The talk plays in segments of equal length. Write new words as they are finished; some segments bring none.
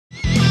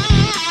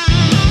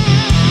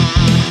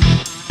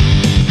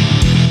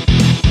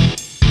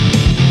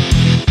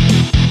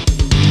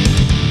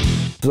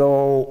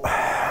So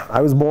I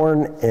was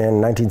born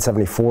in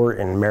 1974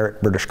 in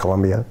Merritt, British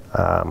Columbia.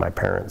 My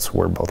parents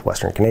were both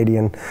Western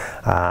Canadian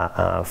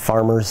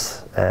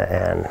farmers,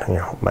 and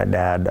my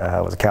dad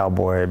was a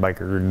cowboy,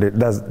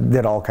 biker,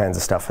 did all kinds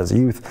of stuff as a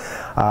youth,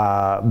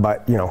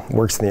 but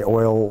works in the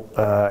oil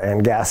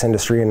and gas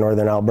industry in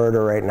northern Alberta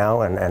right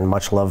now, and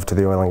much love to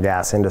the oil and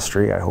gas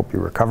industry. I hope you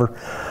recover.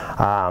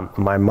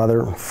 My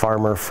mother,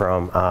 farmer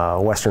from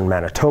western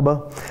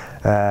Manitoba.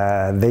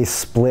 They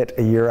split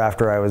a year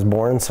after I was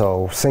born,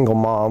 so single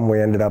mom.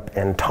 We ended up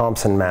in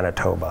Thompson,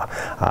 Manitoba.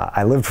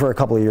 I lived for a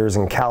couple of years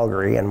in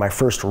Calgary, and my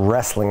first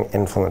wrestling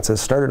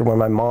influences started when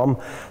my mom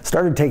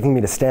started taking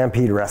me to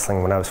Stampede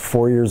Wrestling when I was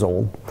 4 years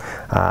old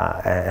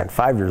and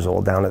 5 years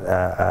old down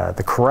at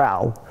the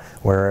Corral,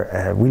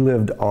 where we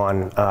lived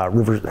on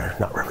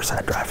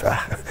Riverside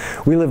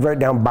Drive. We lived right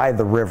down by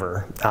the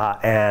river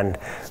and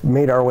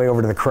made our way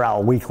over to the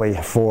Corral weekly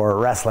for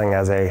wrestling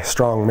as a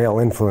strong male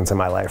influence in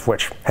my life,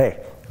 which,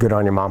 hey, good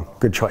on you, Mom.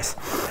 Good choice.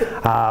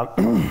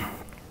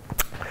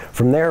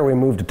 From there, we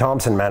moved to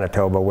Thompson,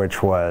 Manitoba,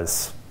 which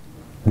was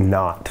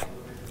not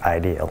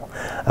ideal.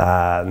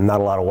 Not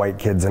a lot of white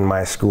kids in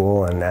my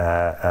school, and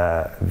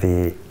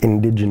the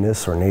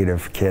indigenous or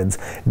native kids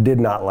did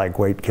not like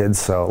white kids,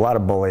 so a lot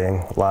of bullying,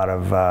 a lot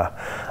of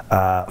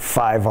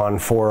 5-on,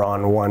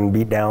 4-on-1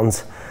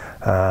 beatdowns,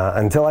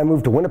 until I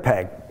moved to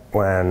Winnipeg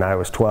when I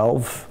was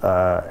 12,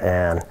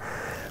 and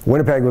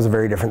Winnipeg was a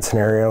very different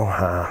scenario.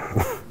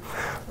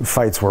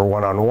 Fights were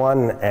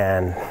one-on-one,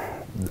 and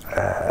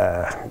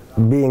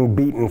being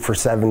beaten for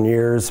 7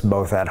 years,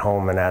 both at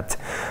home and at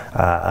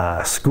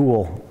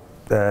school,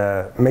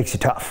 makes you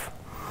tough.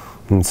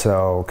 And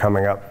so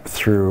coming up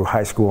through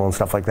high school and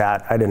stuff like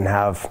that, I didn't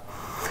have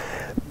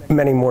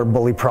many more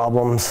bully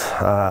problems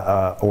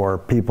or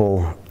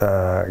people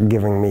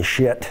giving me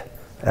shit,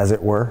 as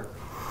it were.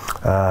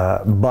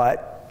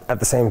 But at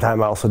the same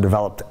time, I also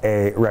developed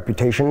a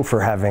reputation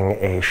for having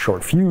a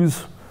short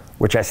fuse,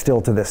 which I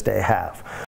still to this day have.